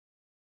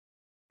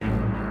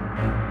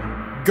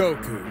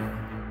Goku.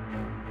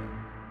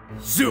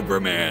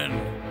 Superman.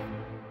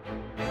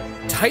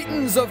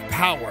 Titans of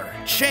power,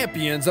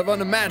 champions of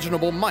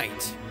unimaginable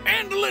might.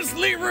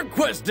 Endlessly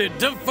requested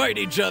to fight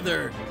each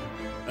other.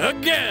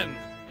 Again,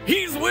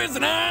 he's Wiz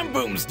and I'm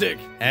Boomstick.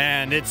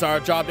 And it's our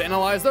job to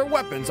analyze their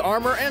weapons,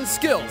 armor, and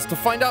skills to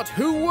find out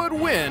who would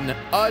win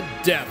a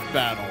death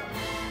battle.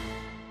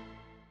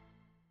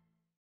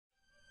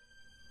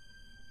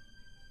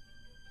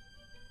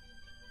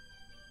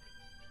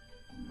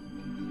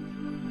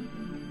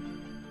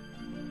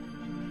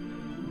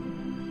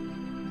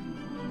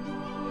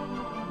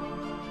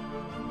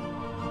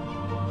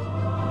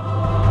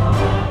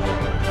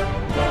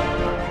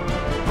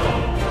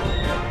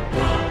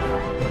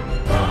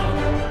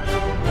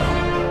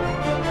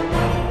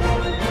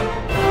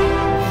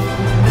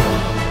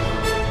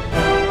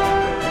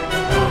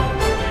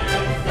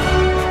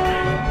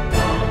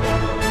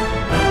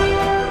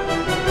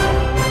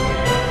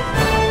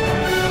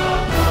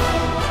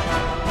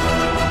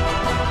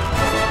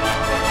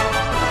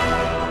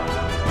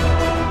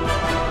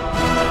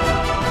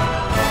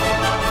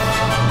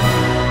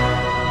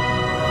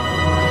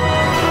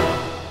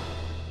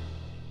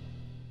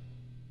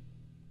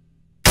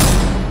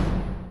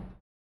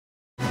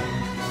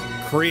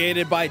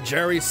 Created by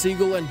Jerry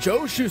Siegel and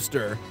Joe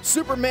Shuster,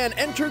 Superman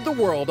entered the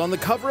world on the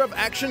cover of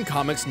Action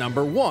Comics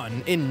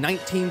 #1 in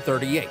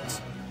 1938.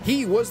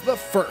 He was the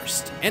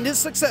first, and his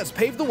success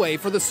paved the way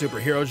for the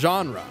superhero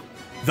genre.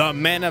 The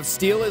Man of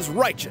Steel is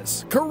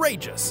righteous,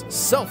 courageous,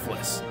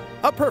 selfless,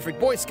 a perfect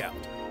Boy Scout.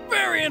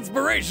 Very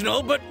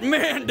inspirational, but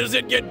man, does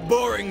it get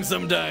boring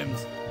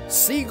sometimes.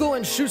 Siegel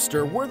and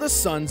Shuster were the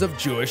sons of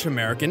Jewish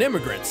American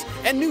immigrants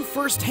and knew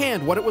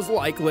firsthand what it was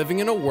like living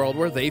in a world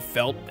where they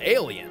felt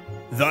alien.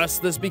 Thus,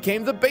 this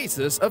became the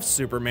basis of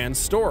Superman's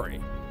story.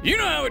 You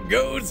know how it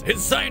goes.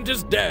 His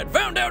scientist dad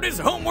found out his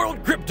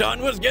homeworld Krypton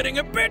was getting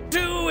a bit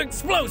too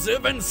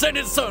explosive and sent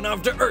his son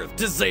off to Earth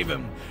to save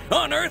him.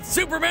 On Earth,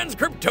 Superman's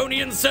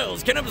Kryptonian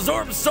cells can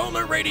absorb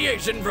solar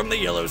radiation from the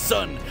yellow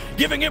sun,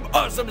 giving him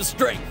awesome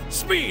strength,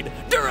 speed,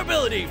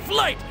 durability,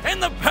 flight,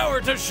 and the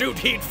power to shoot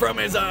heat from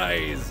his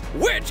eyes,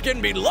 which can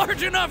be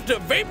large enough to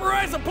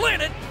vaporize a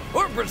planet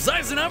or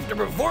precise enough to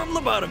perform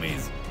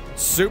lobotomies.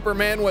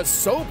 Superman was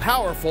so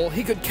powerful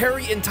he could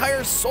carry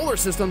entire solar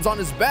systems on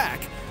his back,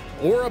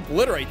 or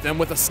obliterate them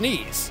with a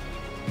sneeze.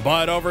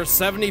 But over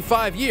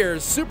 75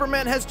 years,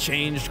 Superman has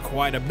changed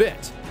quite a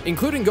bit,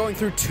 including going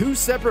through 2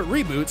 separate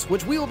reboots,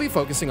 which we will be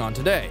focusing on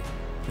today.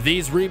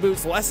 These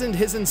reboots lessened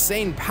his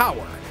insane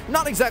power,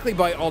 not exactly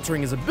by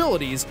altering his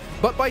abilities,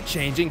 but by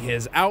changing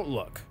his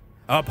outlook.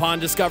 Upon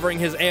discovering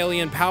his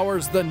alien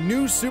powers, the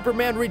new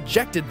Superman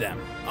rejected them,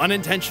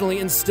 unintentionally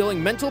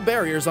instilling mental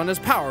barriers on his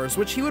powers,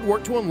 which he would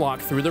work to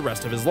unlock through the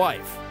rest of his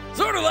life.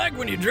 Sort of like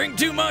when you drink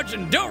too much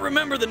and don't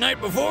remember the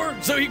night before,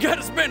 so you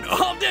gotta spend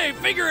all day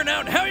figuring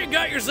out how you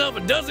got yourself a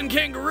dozen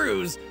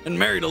kangaroos and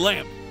married a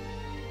lamp.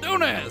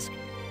 Don't ask.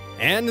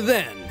 And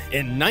then,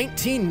 in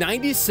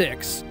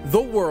 1996,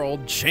 the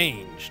world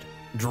changed.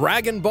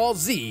 Dragon Ball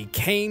Z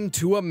came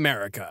to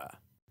America.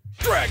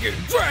 Dragon,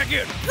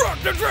 rock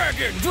the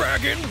dragon,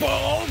 Dragon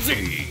Ball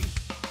Z.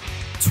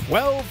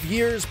 12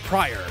 years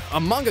prior, a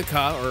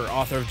mangaka, or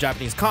author of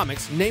Japanese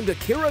comics, named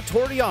Akira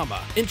Toriyama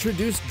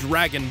introduced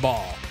Dragon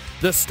Ball,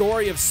 the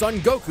story of Son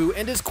Goku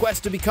and his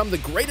quest to become the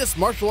greatest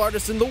martial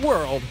artist in the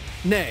world,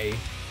 nay,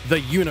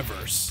 the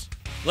universe.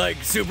 Like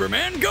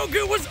Superman,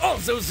 Goku was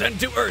also sent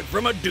to Earth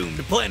from a doomed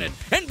planet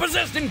and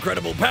possessed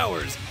incredible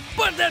powers.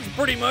 But that's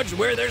pretty much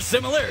where their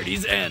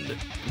similarities end.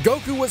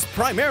 Goku was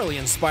primarily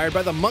inspired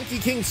by the Monkey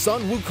King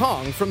Sun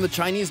Wukong from the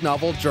Chinese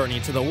novel Journey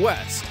to the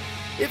West.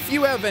 If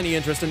you have any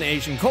interest in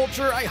Asian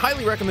culture, I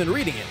highly recommend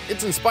reading it.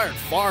 It's inspired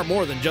far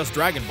more than just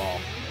Dragon Ball.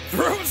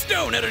 Throw a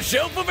stone at a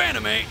shelf of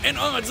anime, and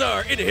odds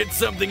are it hits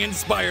something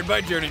inspired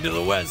by Journey to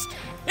the West.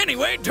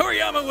 Anyway,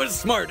 Toriyama was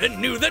smart and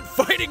knew that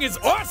fighting is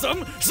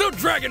awesome, so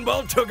Dragon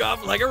Ball took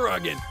off like a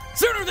rocket.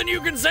 Sooner than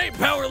you can say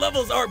power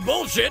levels are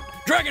bullshit,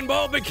 Dragon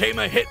Ball became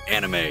a hit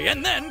anime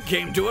and then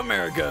came to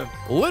America.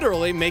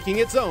 Literally making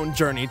its own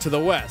journey to the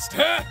West.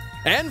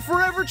 And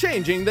forever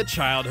changing the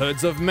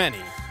childhoods of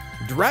many.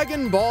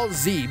 Dragon Ball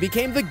Z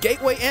became the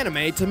gateway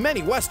anime to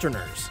many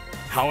Westerners.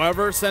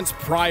 However, since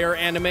prior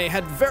anime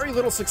had very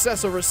little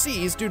success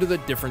overseas due to the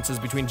differences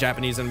between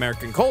Japanese and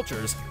American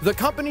cultures, the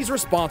companies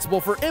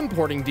responsible for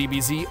importing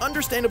DBZ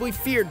understandably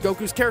feared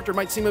Goku's character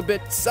might seem a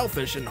bit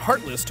selfish and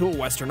heartless to a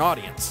Western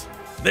audience.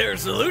 Their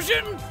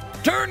solution?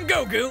 Turn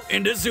Goku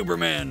into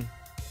Superman.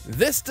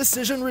 This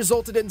decision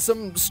resulted in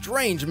some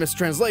strange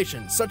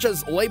mistranslations, such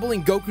as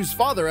labeling Goku's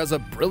father as a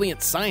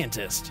brilliant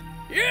scientist.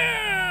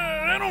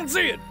 Yeah, I don't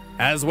see it.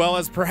 As well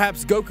as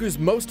perhaps Goku's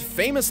most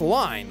famous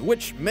line,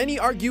 which many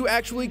argue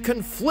actually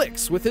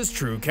conflicts with his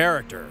true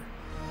character.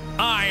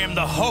 I am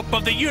the hope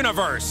of the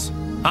universe.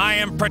 I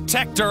am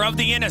protector of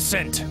the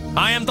innocent.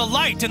 I am the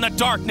light in the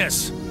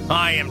darkness.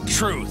 I am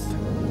truth.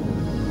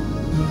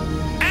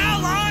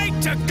 Allied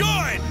to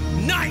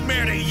good,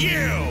 nightmare to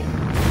you.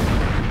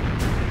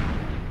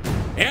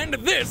 And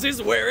this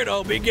is where it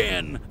all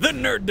began. The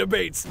nerd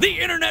debates, the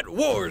internet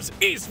wars,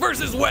 East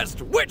versus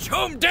West, which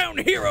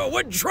hometown hero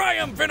would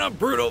triumph in a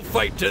brutal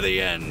fight to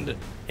the end.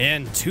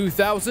 In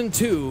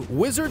 2002,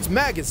 Wizards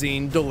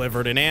magazine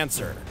delivered an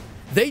answer.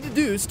 They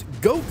deduced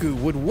Goku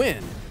would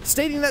win,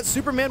 stating that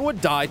Superman would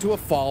die to a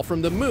fall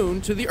from the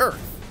moon to the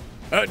Earth.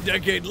 A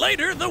decade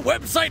later, the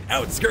website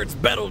Outskirts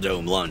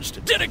Battledome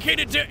launched,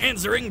 dedicated to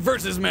answering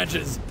versus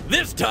matches.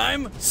 This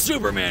time,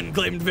 Superman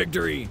claimed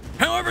victory.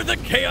 However, the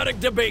chaotic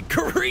debate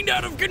careened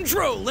out of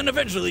control and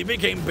eventually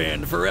became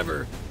banned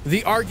forever.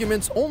 The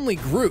arguments only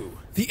grew.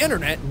 The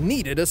internet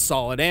needed a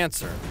solid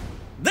answer.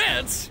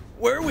 That's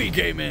where we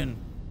came in.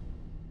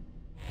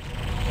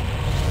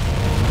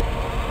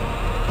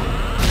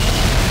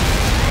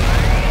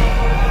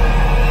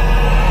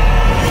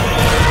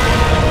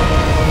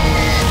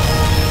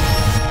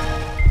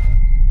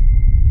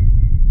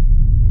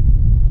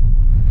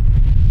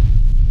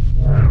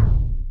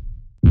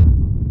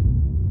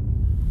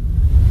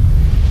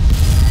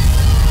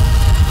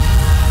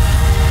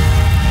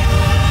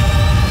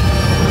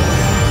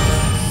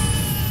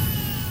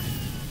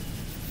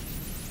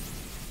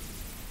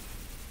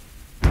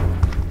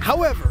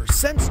 However,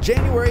 since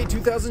January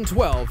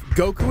 2012,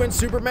 Goku and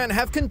Superman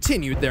have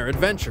continued their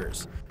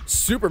adventures.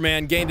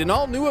 Superman gained an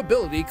all-new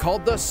ability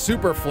called the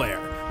Super Flare,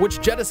 which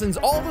jettisons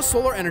all the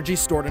solar energy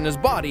stored in his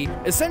body,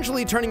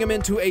 essentially turning him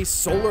into a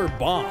solar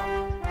bomb.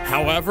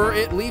 However,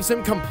 it leaves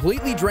him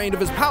completely drained of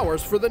his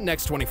powers for the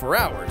next 24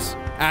 hours.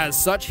 As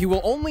such, he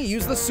will only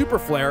use the Super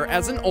Flare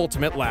as an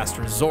ultimate last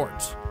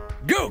resort.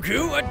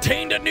 Goku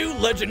attained a new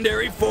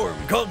legendary form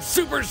called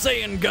Super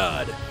Saiyan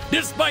God.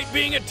 Despite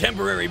being a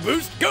temporary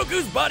boost,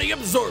 Goku's body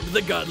absorbed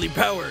the godly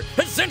power,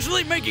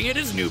 essentially making it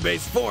his new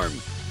base form.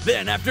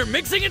 Then, after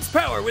mixing its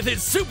power with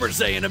his Super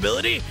Saiyan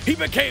ability, he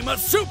became a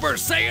Super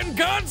Saiyan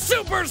God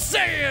Super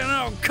Saiyan!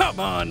 Oh,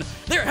 come on!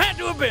 There had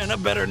to have been a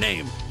better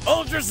name.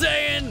 Ultra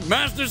Saiyan,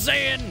 Master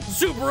Saiyan,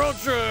 Super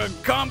Ultra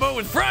combo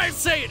with Fry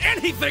Saiyan,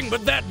 anything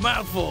but that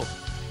mouthful.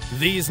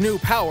 These new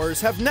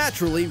powers have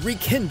naturally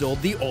rekindled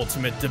the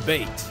ultimate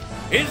debate.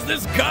 Is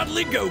this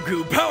godly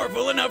Goku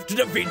powerful enough to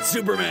defeat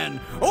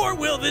Superman? Or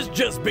will this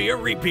just be a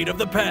repeat of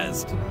the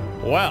past?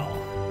 Well,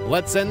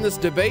 let's end this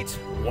debate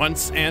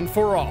once and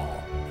for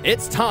all.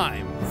 It's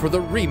time for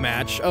the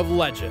rematch of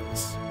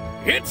Legends.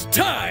 It's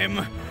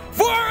time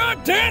for a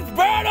death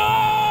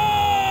battle!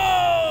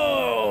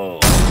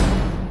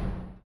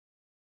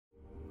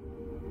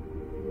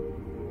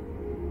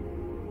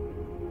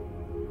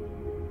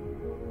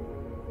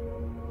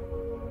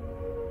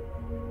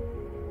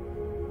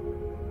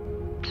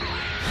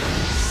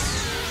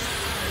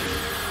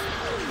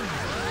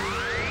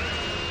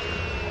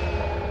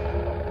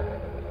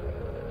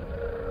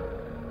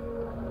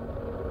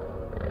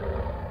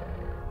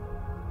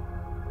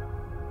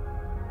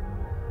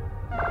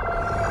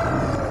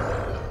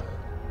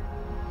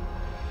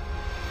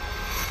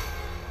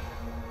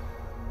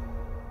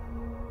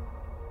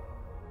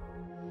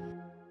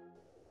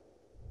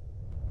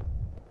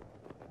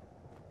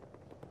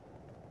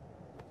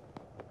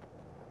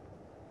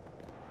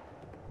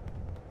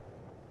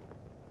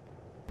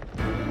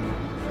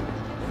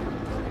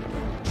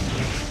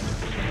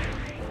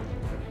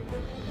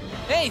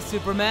 Hey,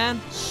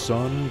 Superman!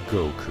 Son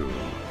Goku,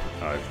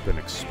 I've been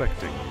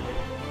expecting you.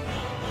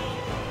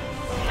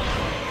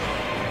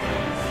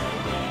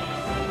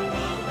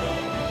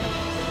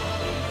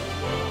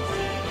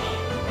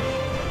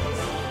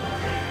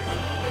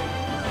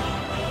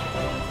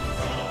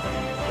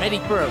 Ready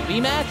for a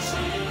rematch?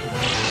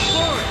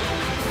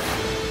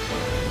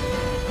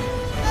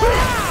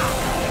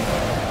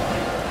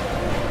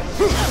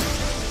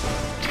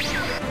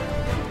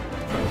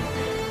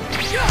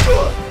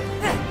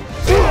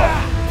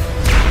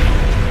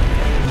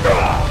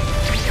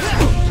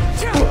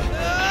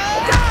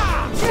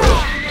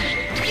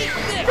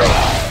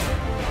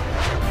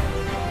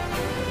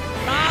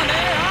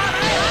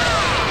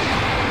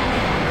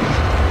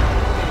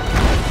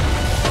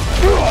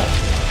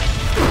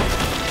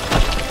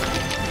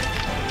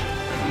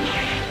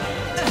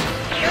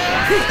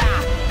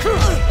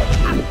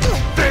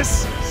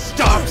 This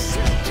stops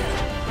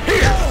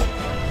here!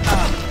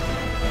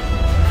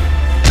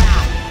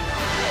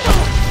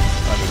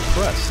 I'm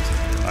impressed.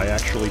 I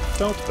actually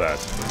felt that.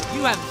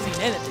 You haven't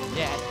seen anything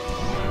yet.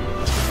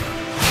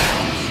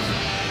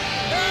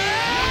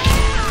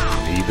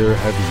 Neither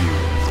have you.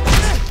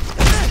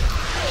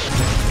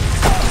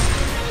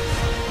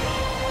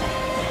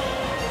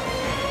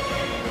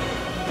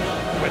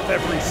 With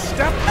every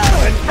step,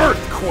 an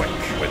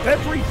earthquake. With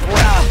every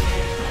breath,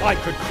 I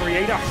could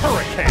create a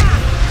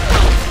hurricane.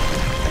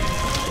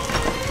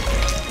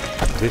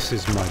 This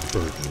is my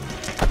burden.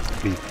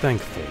 Be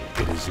thankful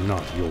it is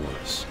not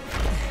yours.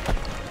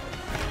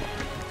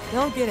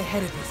 Don't get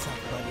ahead of yourself,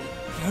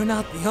 buddy. You're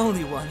not the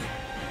only one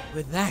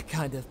with that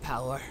kind of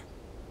power.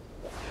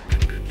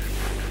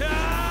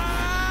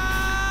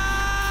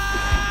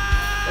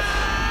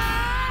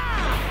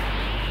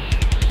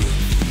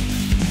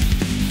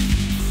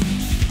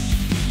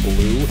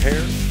 Blue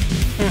hair?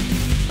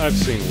 I've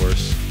seen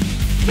worse.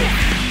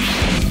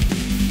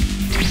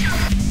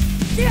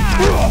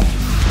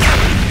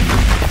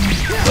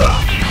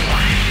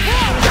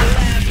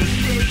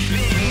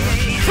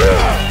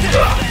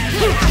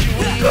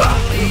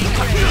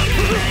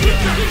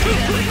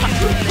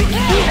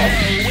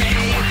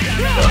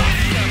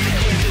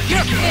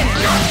 You're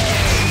finished!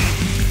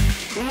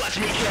 Watch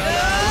me go!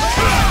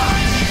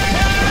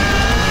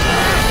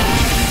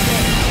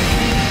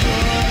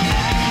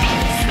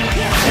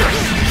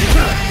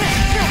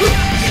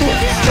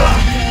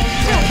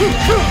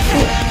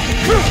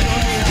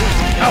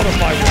 Out of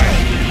my way!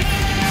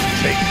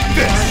 Take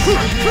this!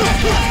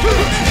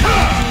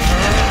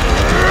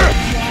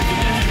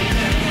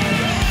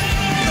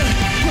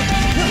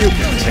 You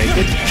can take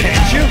it,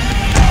 can't you?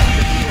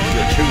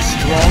 You're too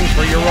strong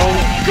for your own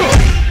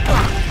good!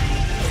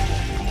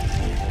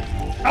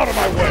 Out of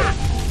my way!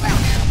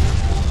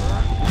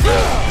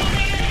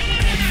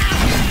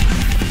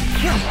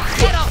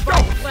 Get off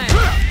our planet!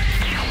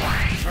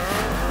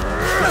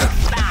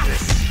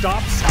 This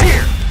stops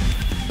here!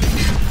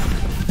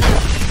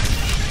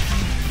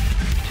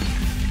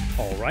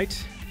 All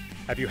right.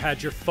 Have you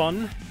had your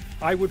fun?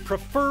 I would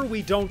prefer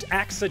we don't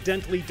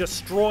accidentally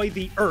destroy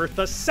the Earth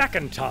a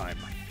second time.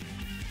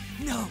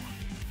 No!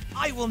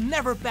 I will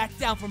never back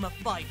down from a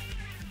fight!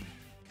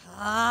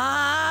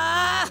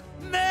 I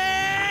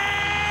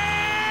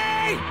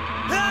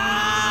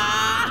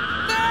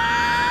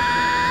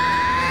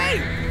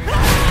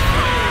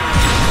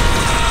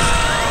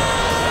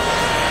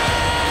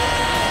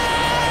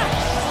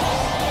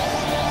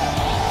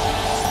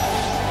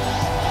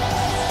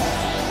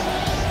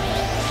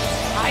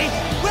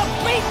will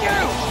beat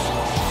you!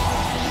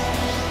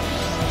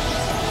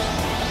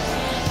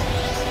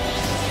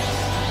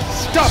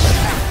 Stop it!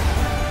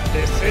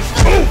 This is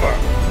over!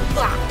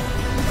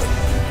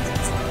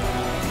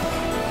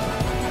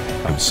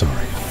 I'm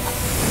sorry.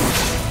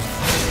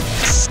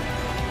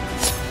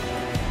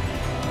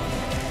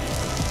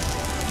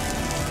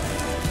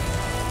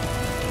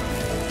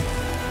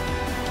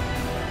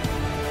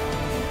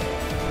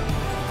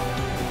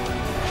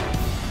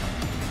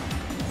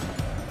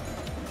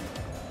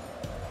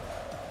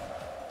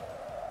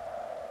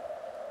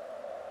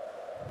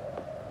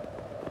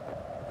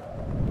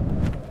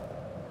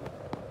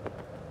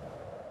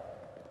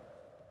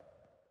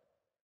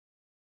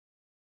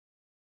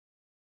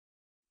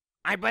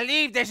 I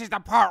believe this is the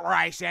part where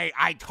I say,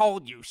 I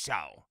told you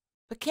so.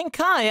 But King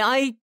Kai,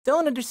 I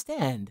don't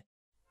understand.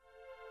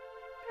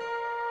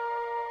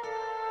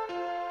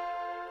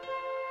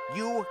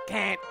 You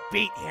can't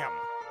beat him.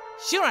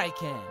 Sure I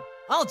can.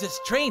 I'll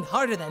just train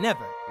harder than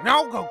ever.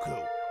 No,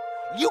 Goku.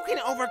 You can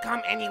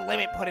overcome any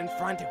limit put in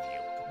front of you,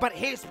 but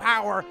his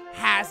power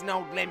has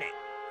no limit.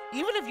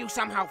 Even if you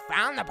somehow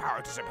found the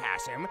power to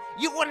surpass him,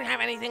 you wouldn't have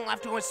anything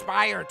left to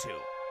aspire to.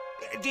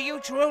 Do you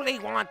truly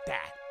want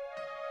that?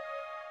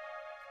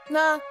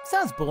 Nah,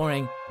 sounds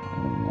boring.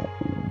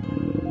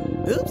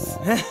 Oops.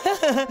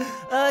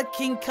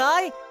 King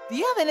Kai, do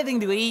you have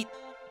anything to eat?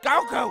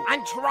 Goku,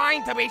 I'm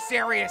trying to be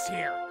serious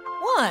here.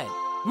 What?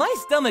 My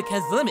stomach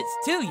has limits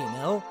too, you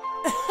know.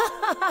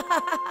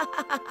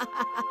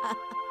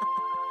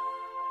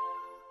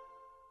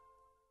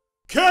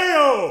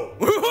 KO!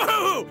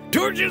 Whoa!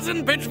 Torches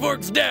and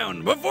pitchforks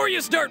down! Before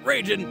you start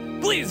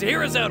raging, please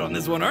hear us out on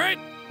this one, alright?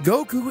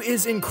 Goku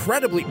is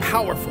incredibly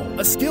powerful,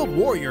 a skilled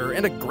warrior,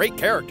 and a great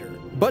character.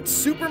 But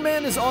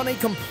Superman is on a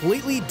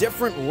completely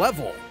different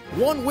level,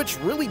 one which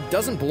really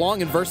doesn't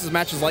belong in versus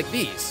matches like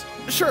these.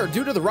 Sure,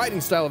 due to the writing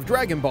style of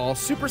Dragon Ball,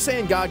 Super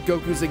Saiyan God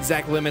Goku's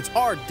exact limits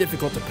are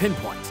difficult to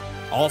pinpoint.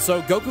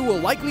 Also, Goku will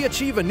likely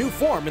achieve a new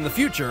form in the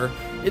future.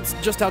 It's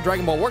just how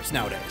Dragon Ball works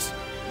nowadays.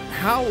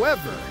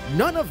 However,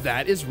 none of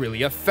that is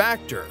really a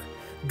factor.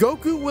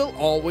 Goku will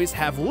always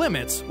have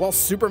limits, while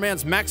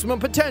Superman's maximum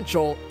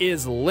potential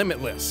is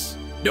limitless.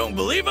 Don't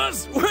believe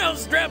us? Well,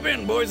 strap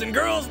in, boys and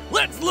girls.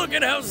 Let's look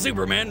at how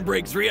Superman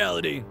breaks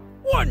reality.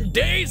 One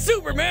day,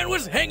 Superman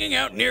was hanging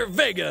out near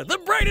Vega, the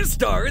brightest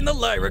star in the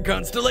Lyra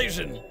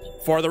constellation.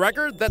 For the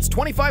record, that's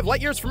 25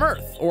 light years from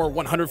Earth, or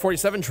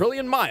 147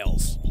 trillion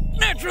miles.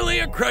 Naturally,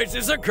 a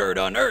crisis occurred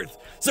on Earth,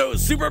 so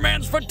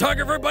Superman's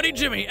photographer buddy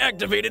Jimmy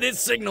activated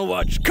his signal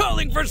watch,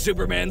 calling for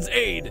Superman's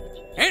aid.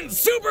 And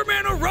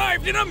Superman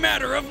arrived in a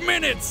matter of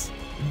minutes!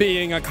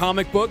 Being a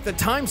comic book, the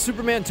time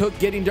Superman took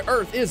getting to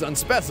Earth is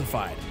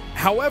unspecified.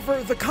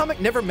 However, the comic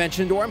never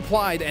mentioned or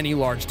implied any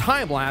large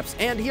time lapse,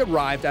 and he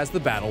arrived as the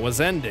battle was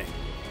ending.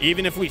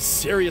 Even if we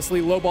seriously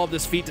lowballed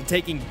this feat to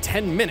taking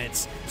 10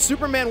 minutes,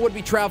 Superman would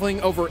be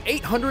traveling over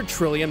 800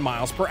 trillion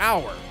miles per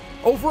hour,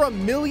 over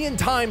 1,000,000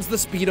 times the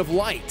speed of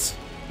light.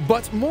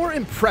 But more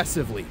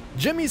impressively,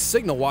 Jimmy's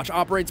signal watch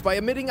operates by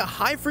emitting a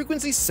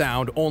high-frequency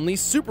sound only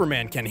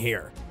Superman can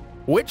hear.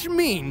 Which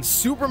means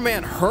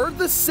Superman heard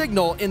the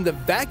signal in the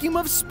vacuum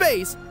of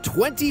space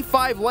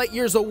 25 light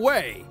years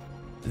away.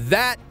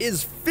 That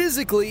is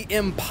physically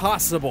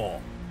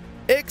impossible.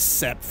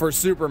 Except for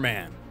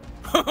Superman.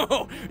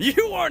 Oh,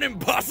 you aren't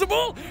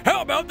impossible! How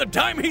about the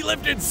time he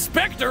lifted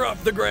Spectre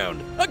off the ground?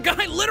 A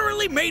guy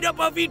literally made up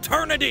of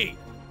eternity!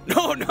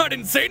 No, not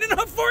insane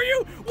enough for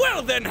you?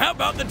 Well then, how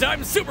about the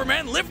time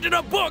Superman lifted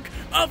a book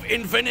of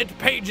infinite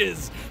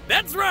pages?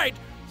 That's right,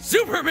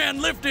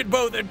 Superman lifted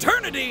both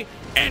eternity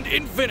and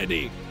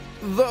infinity.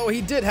 Though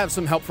he did have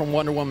some help from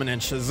Wonder Woman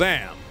and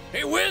Shazam.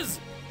 Hey Wiz,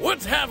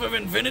 what's half of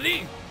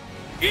infinity?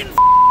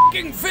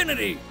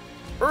 Infinity!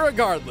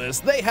 Regardless,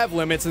 they have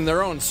limits in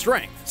their own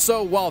strength.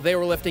 So while they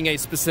were lifting a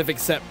specific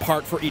set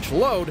part for each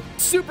load,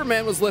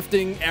 Superman was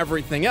lifting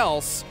everything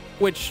else,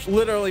 which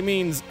literally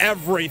means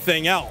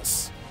everything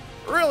else.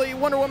 Really,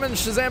 Wonder Woman and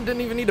Shazam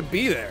didn't even need to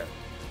be there.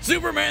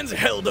 Superman's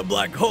held a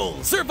black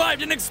hole,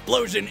 survived an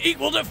explosion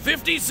equal to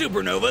 50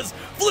 supernovas,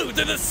 flew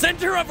through the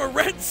center of a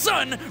red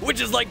sun,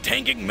 which is like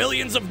tanking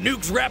millions of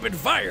nukes rapid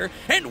fire,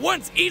 and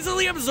once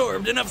easily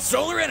absorbed enough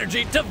solar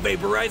energy to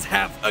vaporize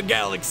half a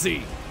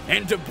galaxy.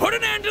 And to put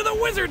an end to the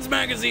Wizards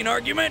magazine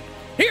argument,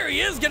 here he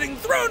is getting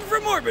thrown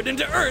from orbit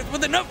into Earth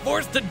with enough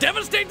force to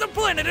devastate the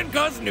planet and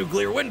cause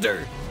nuclear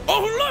winter.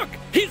 Oh look,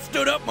 he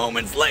stood up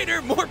moments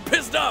later more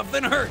pissed off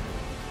than hurt.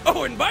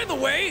 Oh, and by the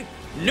way,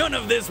 none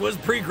of this was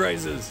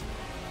pre-crisis.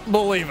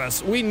 Believe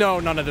us, we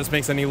know none of this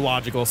makes any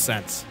logical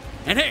sense.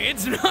 And hey,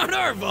 it's not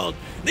our fault.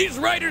 These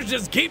writers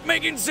just keep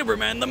making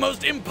Superman the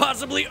most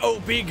impossibly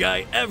OP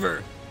guy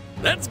ever.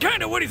 That's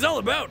kind of what he's all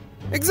about.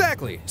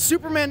 Exactly.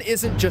 Superman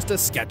isn't just a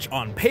sketch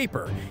on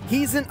paper.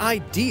 He's an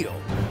ideal.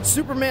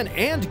 Superman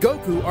and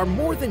Goku are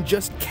more than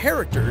just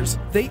characters.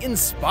 They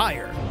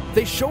inspire.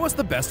 They show us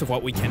the best of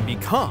what we can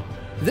become.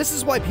 This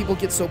is why people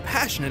get so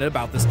passionate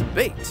about this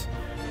debate.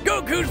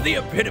 Goku's the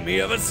epitome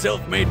of a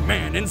self-made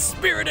man in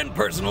spirit and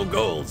personal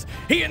goals.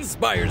 He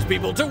inspires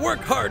people to work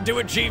hard to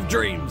achieve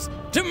dreams.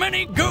 To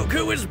many,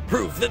 Goku is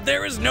proof that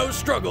there is no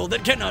struggle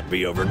that cannot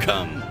be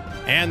overcome.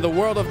 And the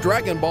world of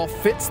Dragon Ball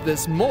fits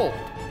this mold.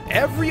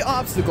 Every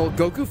obstacle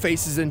Goku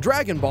faces in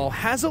Dragon Ball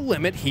has a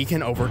limit he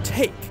can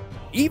overtake.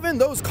 Even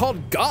those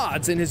called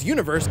gods in his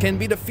universe can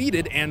be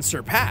defeated and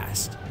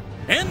surpassed.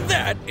 And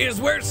that is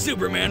where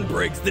Superman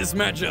breaks this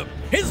matchup.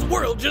 His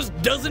world just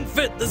doesn't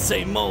fit the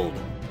same mold.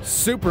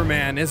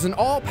 Superman is an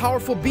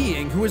all-powerful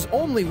being who is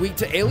only weak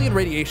to alien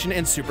radiation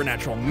and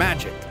supernatural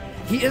magic.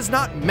 He is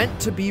not meant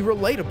to be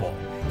relatable.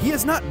 He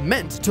is not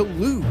meant to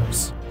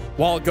lose.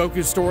 While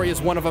Goku's story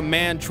is one of a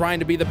man trying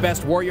to be the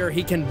best warrior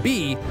he can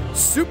be,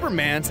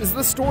 Superman's is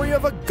the story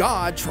of a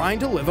god trying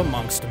to live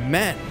amongst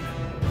men.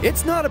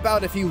 It's not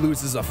about if he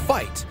loses a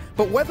fight,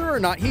 but whether or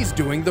not he's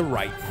doing the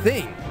right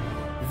thing.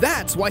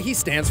 That's why he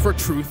stands for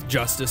truth,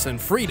 justice,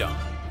 and freedom.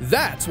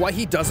 That's why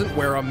he doesn't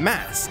wear a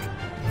mask.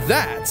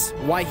 That's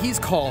why he's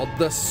called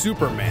the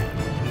Superman.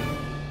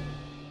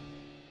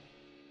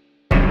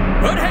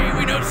 But hey,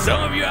 we know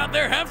some of you out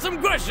there have some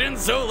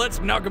questions, so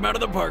let's knock them out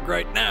of the park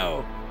right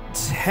now.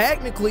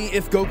 Technically,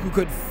 if Goku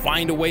could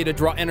find a way to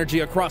draw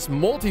energy across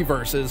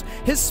multiverses,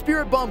 his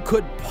Spirit Bomb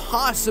could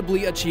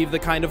possibly achieve the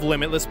kind of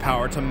limitless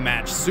power to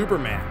match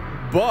Superman.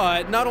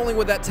 But not only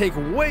would that take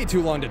way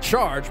too long to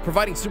charge,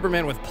 providing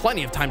Superman with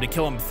plenty of time to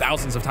kill him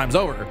thousands of times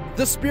over,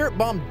 the Spirit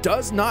Bomb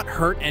does not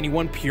hurt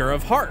anyone pure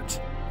of heart,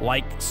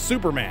 like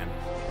Superman.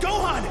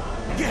 Gohan,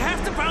 you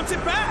have to bounce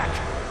it back!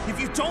 If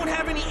you don't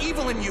have any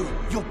evil in you,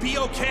 you'll be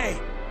okay.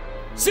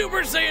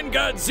 Super Saiyan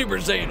God Super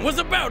Saiyan was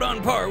about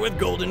on par with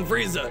Golden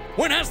Frieza.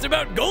 When asked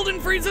about Golden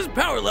Frieza's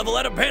power level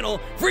at a panel,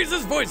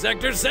 Frieza's voice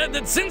actor said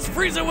that since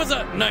Frieza was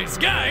a nice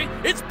guy,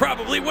 it's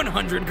probably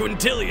 100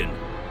 quintillion.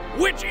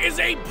 Which is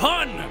a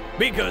pun,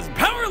 because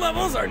power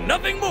levels are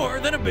nothing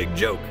more than a big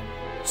joke.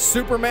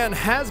 Superman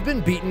has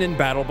been beaten in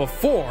battle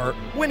before,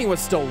 when he was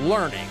still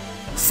learning.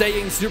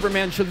 Saying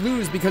Superman should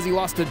lose because he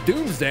lost to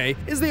Doomsday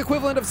is the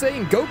equivalent of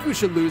saying Goku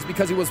should lose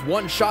because he was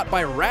one shot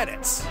by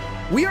Raditz.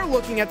 We are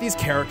looking at these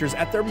characters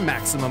at their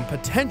maximum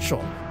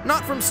potential,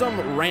 not from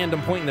some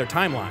random point in their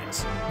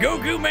timelines.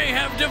 Goku may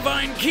have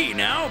divine ki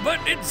now, but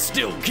it's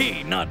still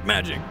ki, not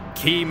magic.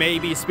 Ki may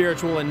be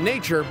spiritual in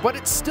nature, but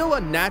it's still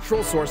a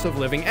natural source of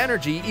living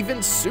energy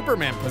even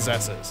Superman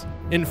possesses.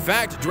 In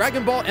fact,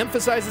 Dragon Ball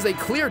emphasizes a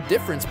clear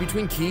difference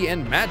between ki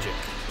and magic.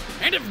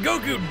 And if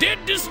Goku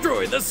did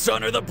destroy the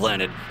sun or the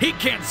planet, he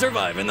can't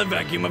survive in the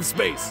vacuum of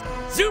space.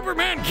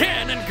 Superman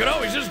can and could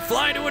always just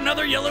fly to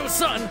another yellow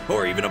sun,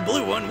 or even a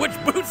blue one, which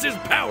boosts his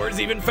powers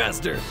even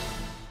faster.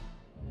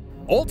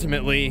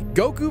 Ultimately,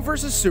 Goku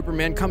versus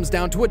Superman comes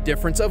down to a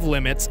difference of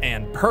limits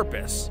and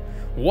purpose.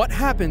 What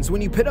happens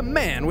when you pit a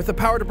man with the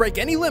power to break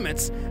any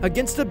limits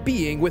against a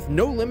being with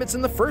no limits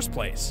in the first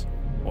place?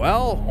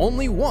 Well,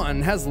 only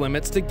one has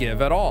limits to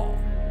give at all.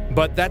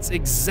 But that's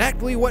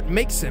exactly what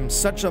makes him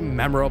such a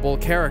memorable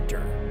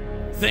character.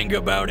 Think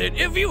about it.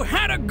 If you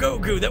had a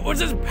Goku that was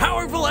as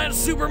powerful as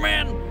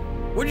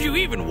Superman, would you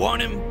even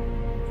want him?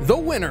 The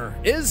winner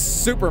is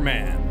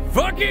Superman.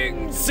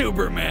 Fucking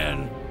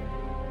Superman.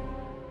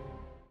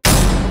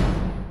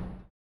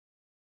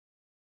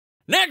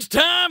 Next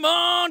time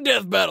on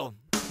Death Battle.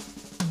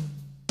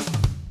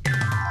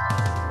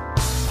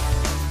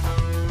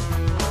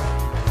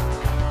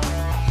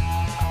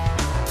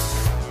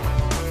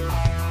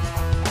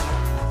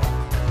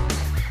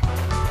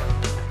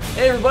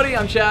 Hey everybody,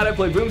 I'm Chad, I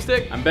play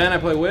Boomstick. I'm Ben, I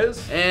play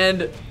Wiz.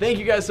 And thank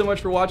you guys so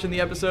much for watching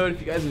the episode. If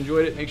you guys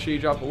enjoyed it, make sure you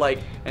drop a like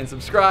and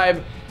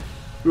subscribe.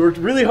 We worked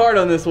really hard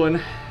on this one.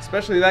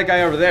 Especially that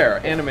guy over there,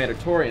 Animator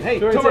Torian. Hey,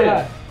 Torian, say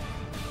Torian! hi.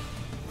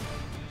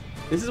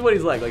 This is what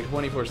he's like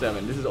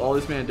 24/7. This is all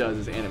this man does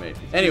is animate.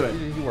 Anyway,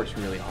 He works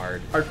really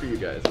hard. hard for you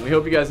guys. And we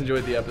hope you guys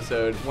enjoyed the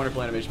episode.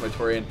 Wonderful animation by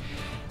Torian.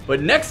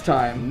 But next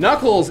time,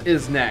 Knuckles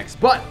is next,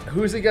 but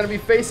who's he going to be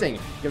facing?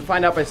 You can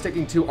find out by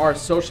sticking to our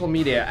social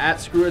media at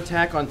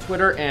ScrewAttack on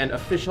Twitter and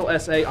Official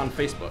SA on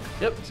Facebook.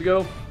 yep, so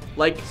go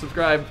like,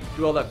 subscribe,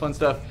 do all that fun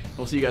stuff.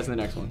 We'll see you guys in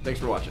the next one. Thanks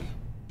for watching.